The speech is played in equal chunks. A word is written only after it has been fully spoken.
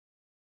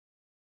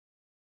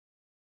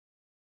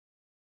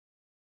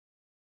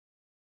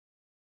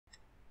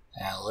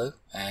Hello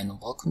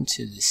and welcome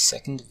to this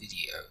second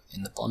video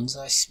in the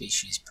Bonsai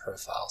Species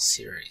Profile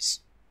series.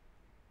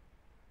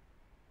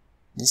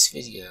 This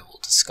video will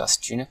discuss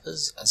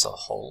junipers as a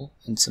whole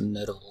and some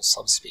notable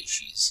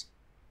subspecies.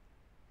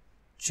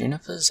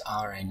 Junipers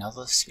are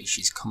another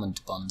species common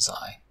to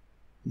bonsai.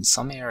 In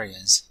some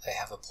areas they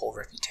have a poor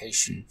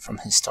reputation from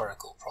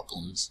historical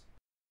problems.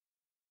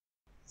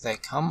 They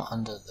come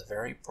under the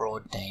very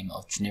broad name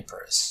of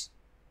Junipers.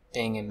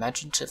 Being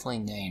imaginatively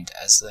named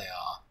as they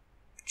are,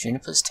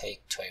 junipers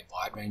take to a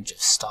wide range of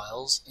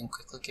styles and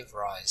quickly give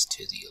rise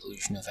to the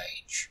illusion of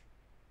age.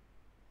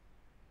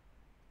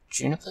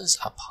 Junipers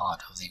are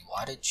part of the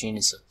wider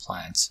genus of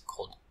plants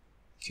called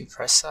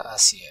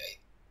Cupressaceae.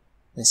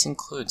 This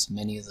includes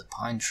many of the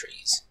pine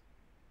trees.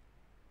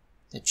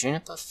 The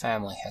juniper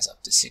family has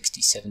up to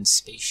 67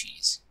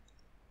 species,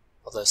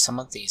 although some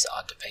of these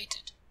are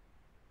debated.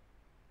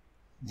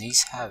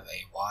 These have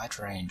a wide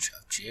range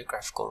of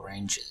geographical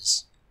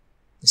ranges.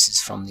 This is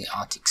from the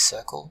Arctic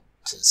Circle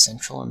to the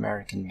Central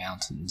American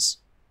mountains.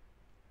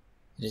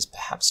 It is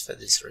perhaps for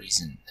this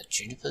reason that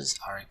junipers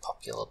are a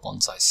popular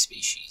bonsai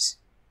species.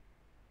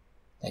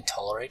 They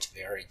tolerate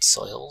varied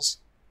soils,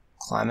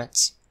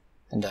 climates,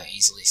 and are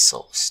easily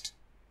sourced.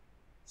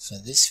 For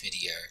this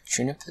video,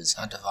 junipers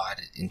are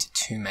divided into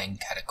two main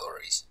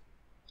categories,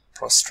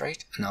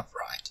 prostrate and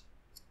upright.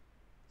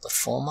 The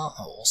former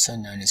are also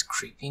known as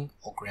creeping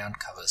or ground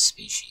cover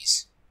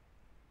species.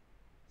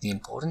 The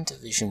important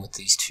division with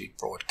these two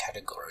broad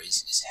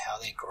categories is how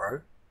they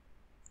grow,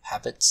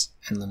 habits,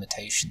 and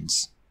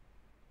limitations.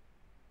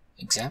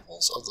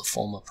 Examples of the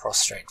former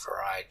prostrate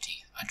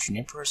variety are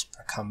Junipers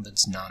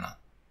procumbens nana,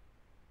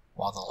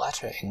 while the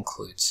latter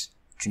includes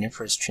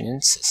Junipers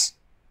chinensis,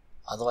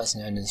 otherwise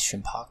known as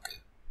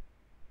shimpaku.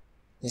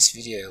 This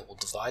video will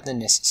divide the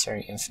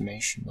necessary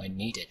information when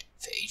needed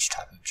for each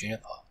type of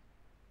juniper.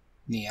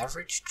 The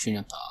average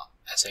juniper,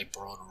 as a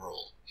broad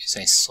rule, is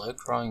a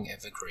slow-growing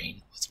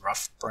evergreen with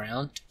rough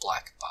brown to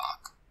black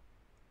bark.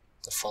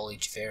 The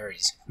foliage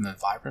varies from a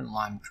vibrant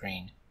lime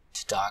green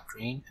to dark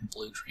green and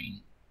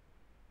blue-green.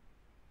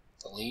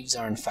 The leaves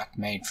are in fact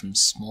made from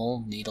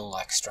small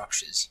needle-like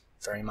structures,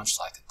 very much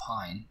like a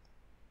pine.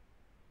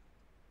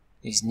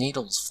 These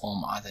needles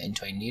form either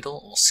into a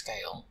needle or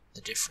scale.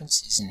 The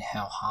difference is in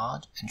how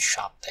hard and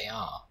sharp they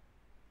are,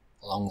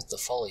 along with the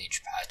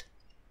foliage pad.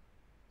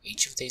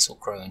 Each of these will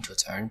grow into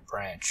its own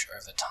branch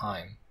over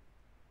time.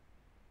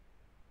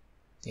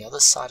 The other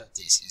side of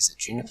this is that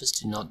junipers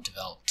do not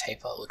develop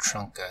taper or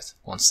trunk girth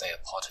once they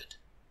are potted.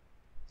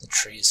 The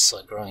tree is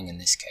slow growing in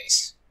this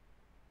case.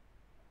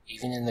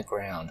 Even in the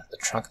ground, the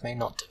trunk may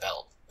not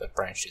develop, but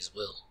branches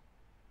will.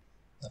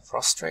 The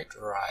prostrate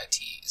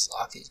variety is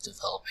likely to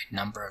develop a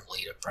number of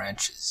leader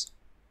branches.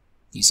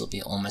 These will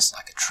be almost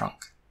like a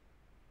trunk.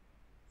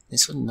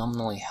 This would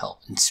nominally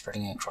help in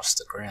spreading across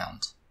the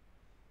ground.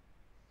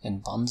 In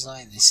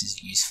bonsai, this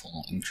is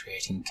useful in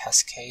creating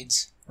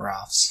cascades,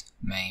 rafts,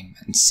 mame,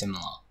 and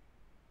similar.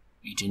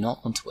 You do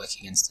not want to work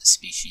against the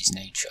species'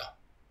 nature.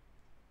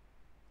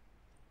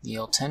 The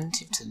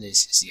alternative to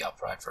this is the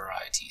upright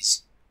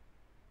varieties.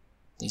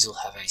 These will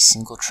have a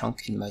single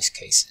trunk in most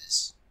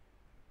cases.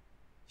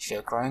 If you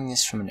are growing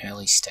this from an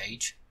early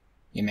stage,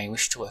 you may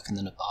wish to work in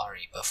the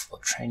nabari before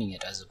training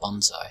it as a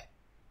bonsai.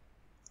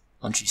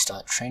 Once you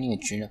start training a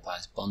juniper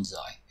as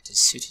bonsai, it is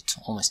suited to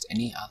almost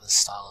any other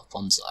style of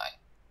bonsai,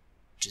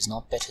 which is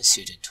not better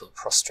suited to a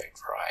prostrate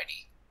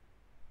variety.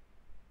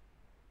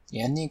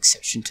 The only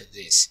exception to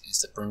this is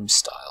the broom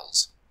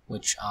styles,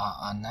 which are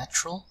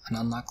unnatural and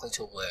unlikely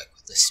to work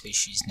with the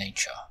species'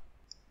 nature.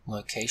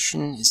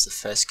 Location is the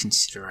first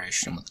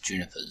consideration with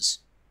junipers.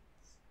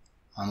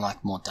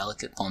 Unlike more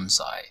delicate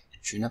bonsai,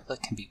 a juniper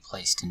can be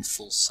placed in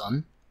full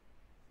sun,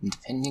 and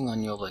depending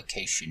on your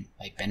location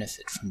may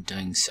benefit from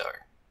doing so.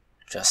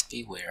 Just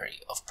be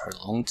wary of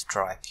prolonged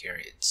dry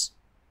periods.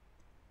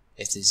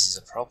 If this is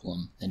a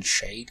problem, then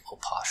shade or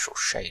partial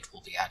shade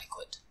will be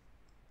adequate.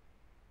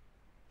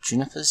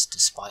 Junipers,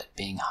 despite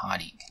being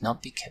hardy,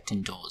 cannot be kept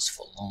indoors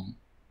for long.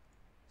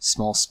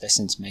 Small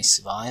specimens may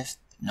survive,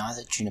 but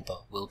neither juniper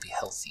will be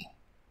healthy.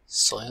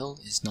 Soil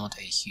is not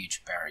a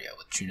huge barrier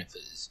with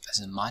junipers, as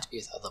it might be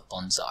with other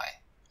bonsai,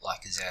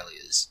 like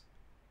azaleas.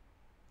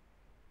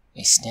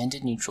 A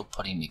standard neutral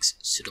potting mix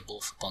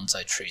suitable for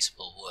bonsai trees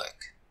will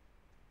work.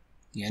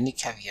 The only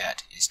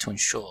caveat is to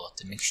ensure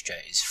the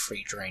mixture is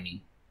free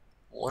draining.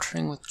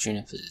 Watering with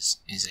junipers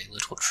is a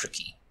little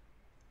tricky.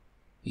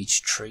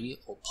 Each tree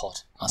or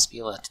pot must be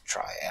allowed to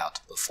dry out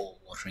before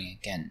watering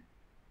again.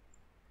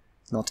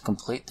 Not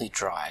completely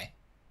dry,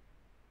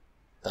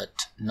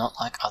 but not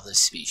like other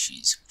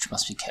species, which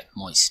must be kept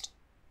moist.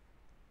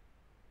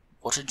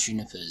 Water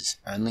junipers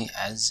only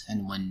as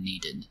and when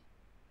needed.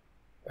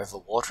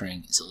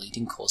 Overwatering is a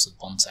leading cause of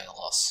bonsai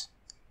loss,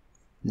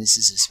 and this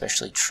is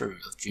especially true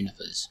of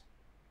junipers.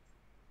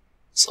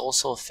 This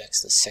also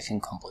affects the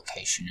second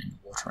complication in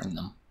watering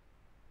them.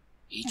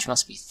 Each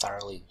must be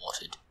thoroughly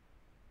watered.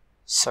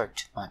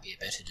 Soaked might be a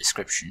better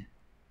description.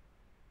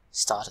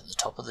 Start at the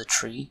top of the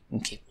tree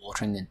and keep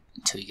watering it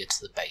until you get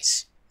to the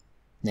base.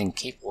 Then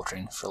keep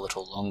watering for a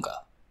little longer.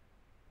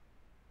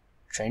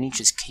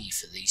 Drainage is key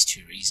for these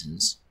two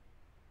reasons.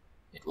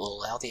 It will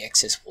allow the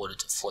excess water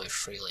to flow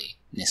freely,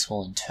 and this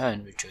will in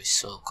turn reduce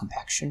soil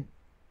compaction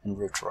and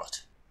root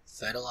rot.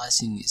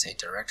 Fertilizing is a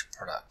direct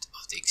product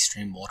of the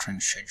extreme watering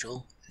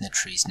schedule and the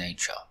tree's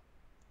nature.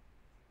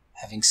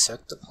 Having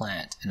soaked the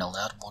plant and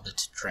allowed water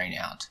to drain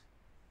out,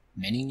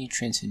 many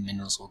nutrients and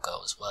minerals will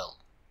go as well.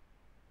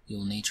 You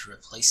will need to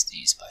replace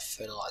these by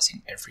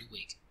fertilizing every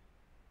week.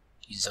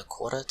 Use a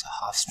quarter to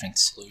half strength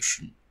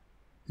solution,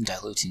 and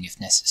diluting if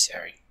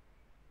necessary.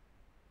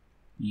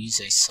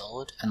 Use a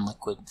solid and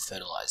liquid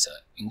fertilizer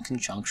in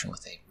conjunction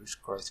with a root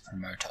growth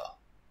promoter.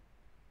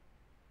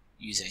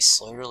 Use a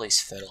slow-release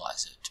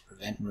fertilizer to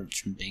prevent roots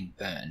from being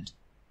burned.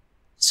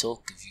 This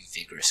will give you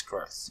vigorous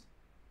growth.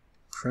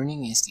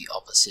 Pruning is the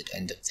opposite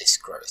end of this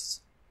growth.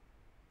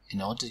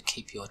 In order to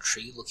keep your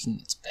tree looking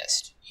its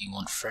best, you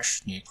want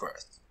fresh new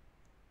growth.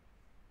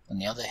 On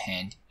the other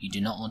hand, you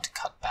do not want to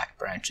cut back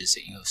branches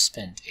that you have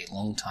spent a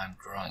long time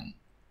growing.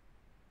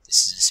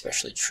 This is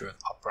especially true of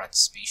upright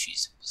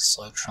species with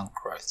slow trunk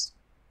growth.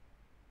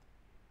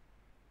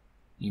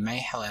 You may,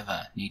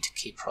 however, need to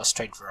keep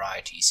prostrate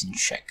varieties in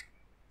check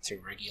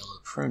through regular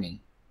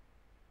pruning.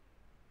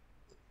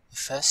 The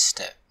first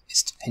step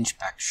is to pinch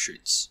back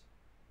shoots.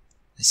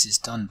 This is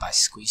done by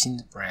squeezing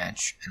the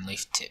branch and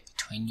leaf tip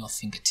between your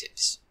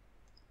fingertips.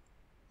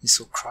 This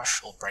will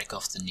crush or break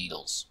off the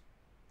needles.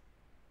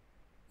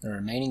 The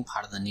remaining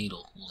part of the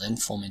needle will then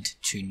form into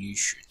two new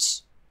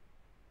shoots.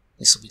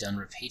 This will be done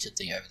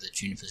repeatedly over the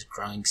juniper's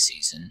growing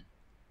season,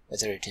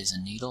 whether it is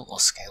a needle or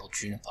scaled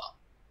juniper.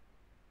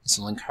 This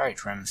will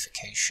encourage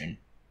ramification.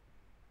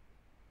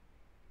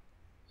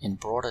 In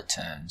broader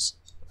terms,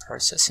 the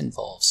process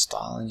involves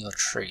styling your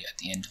tree at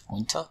the end of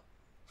winter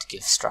to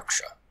give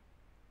structure,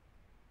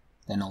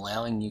 then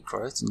allowing new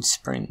growth in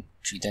spring,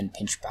 which you then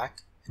pinch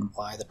back and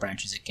wire the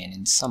branches again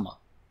in summer.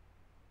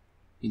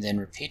 You then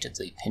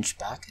repeatedly pinch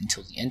back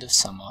until the end of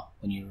summer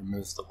when you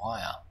remove the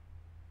wire.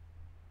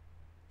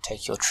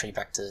 Take your tree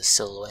back to the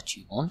silhouette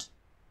you want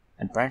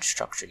and branch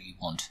structure you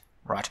want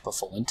right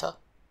before winter,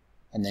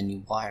 and then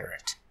you wire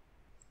it.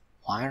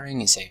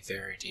 Wiring is a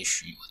varied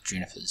issue with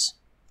junipers,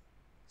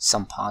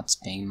 some parts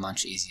being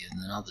much easier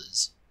than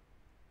others.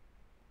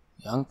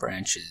 Young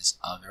branches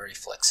are very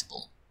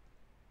flexible.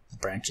 The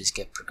branches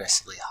get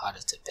progressively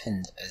harder to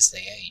bend as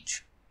they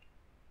age.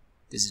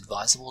 It is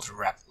advisable to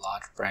wrap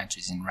large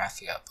branches in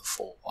raffia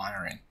before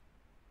wiring.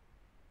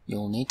 You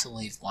will need to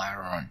leave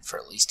wire on for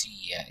at least a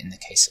year in the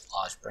case of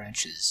large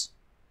branches.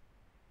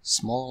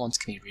 Smaller ones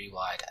can be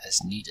rewired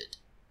as needed.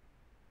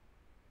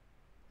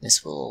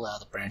 This will allow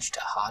the branch to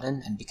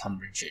harden and become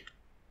rigid.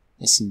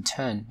 This in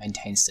turn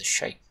maintains the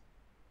shape.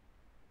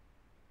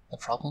 The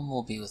problem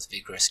will be with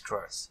vigorous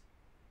growth.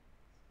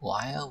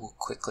 Wire will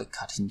quickly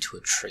cut into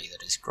a tree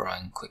that is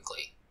growing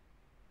quickly.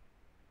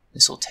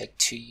 This will take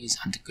 2 years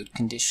under good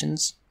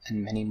conditions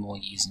and many more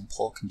years in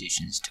poor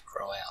conditions to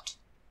grow out.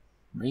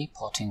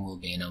 Repotting will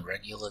be an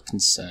irregular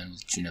concern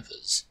with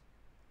junipers.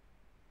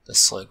 The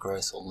slow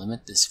growth will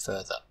limit this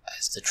further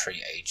as the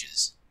tree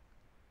ages.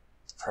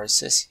 The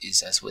process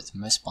is as with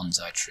most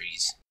bonsai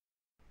trees,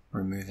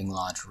 removing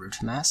large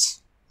root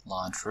mass,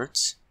 large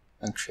roots,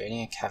 and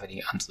creating a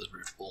cavity under the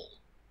root wall.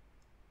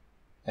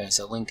 There is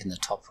a link in the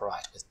top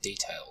right with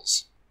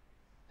details.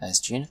 As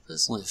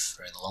junipers live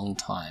for a long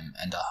time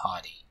and are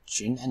hardy,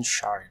 jun and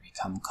shari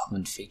become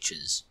common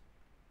features.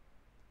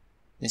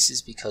 This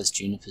is because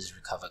junipers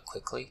recover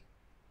quickly,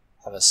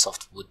 have a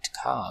soft wood to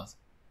carve,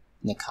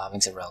 and the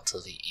carvings are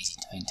relatively easy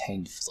to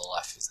maintain for the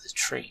life of the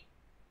tree.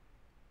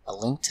 A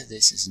link to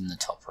this is in the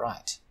top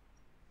right.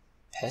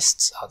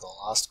 Pests are the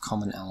last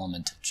common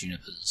element of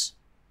junipers.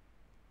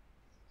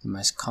 The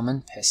most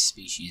common pest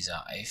species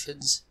are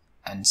aphids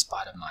and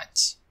spider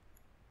mites.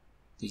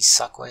 These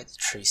suck away the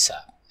tree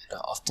sap and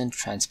are often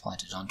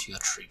transplanted onto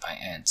your tree by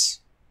ants.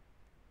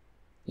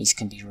 These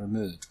can be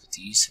removed with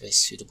the use of a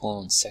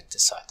suitable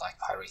insecticide like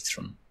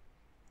pyrethrum.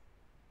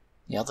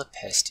 The other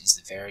pest is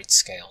the varied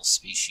scale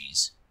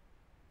species.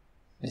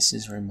 This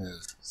is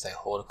removed with a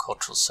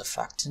horticultural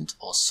surfactant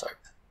or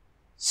soap.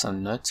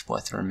 Some notes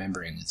worth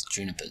remembering with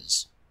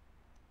junipers.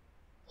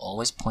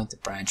 Always point the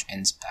branch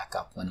ends back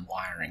up when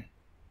wiring.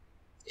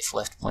 If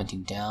left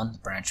pointing down, the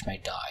branch may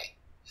die.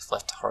 If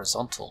left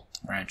horizontal,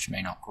 the branch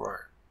may not grow.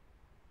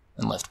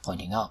 When left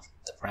pointing up,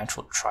 the branch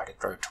will try to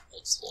grow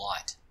towards the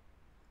light.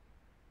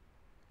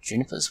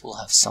 Junipers will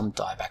have some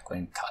dieback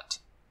when cut.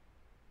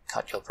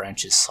 Cut your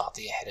branches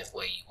slightly ahead of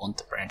where you want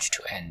the branch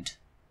to end.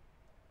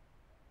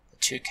 The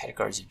two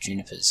categories of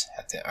junipers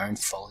have their own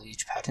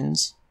foliage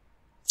patterns,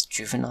 with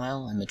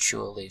juvenile and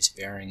mature leaves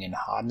varying in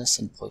hardness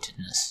and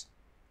pointedness.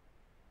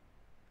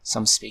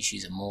 Some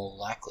species are more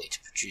likely to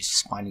produce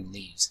spiny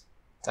leaves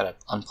that are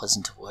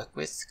unpleasant to work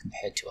with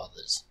compared to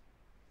others.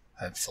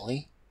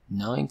 Hopefully,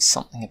 knowing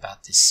something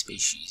about this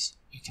species,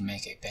 you can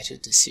make a better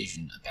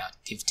decision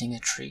about gifting a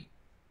tree,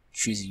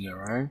 choosing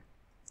your own,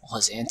 or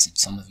has answered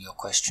some of your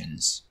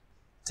questions.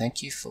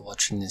 Thank you for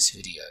watching this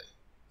video.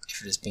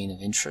 If it has been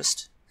of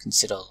interest,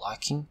 consider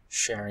liking,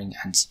 sharing,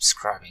 and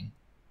subscribing.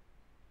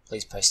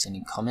 Please post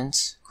any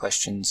comments,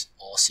 questions,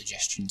 or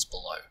suggestions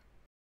below.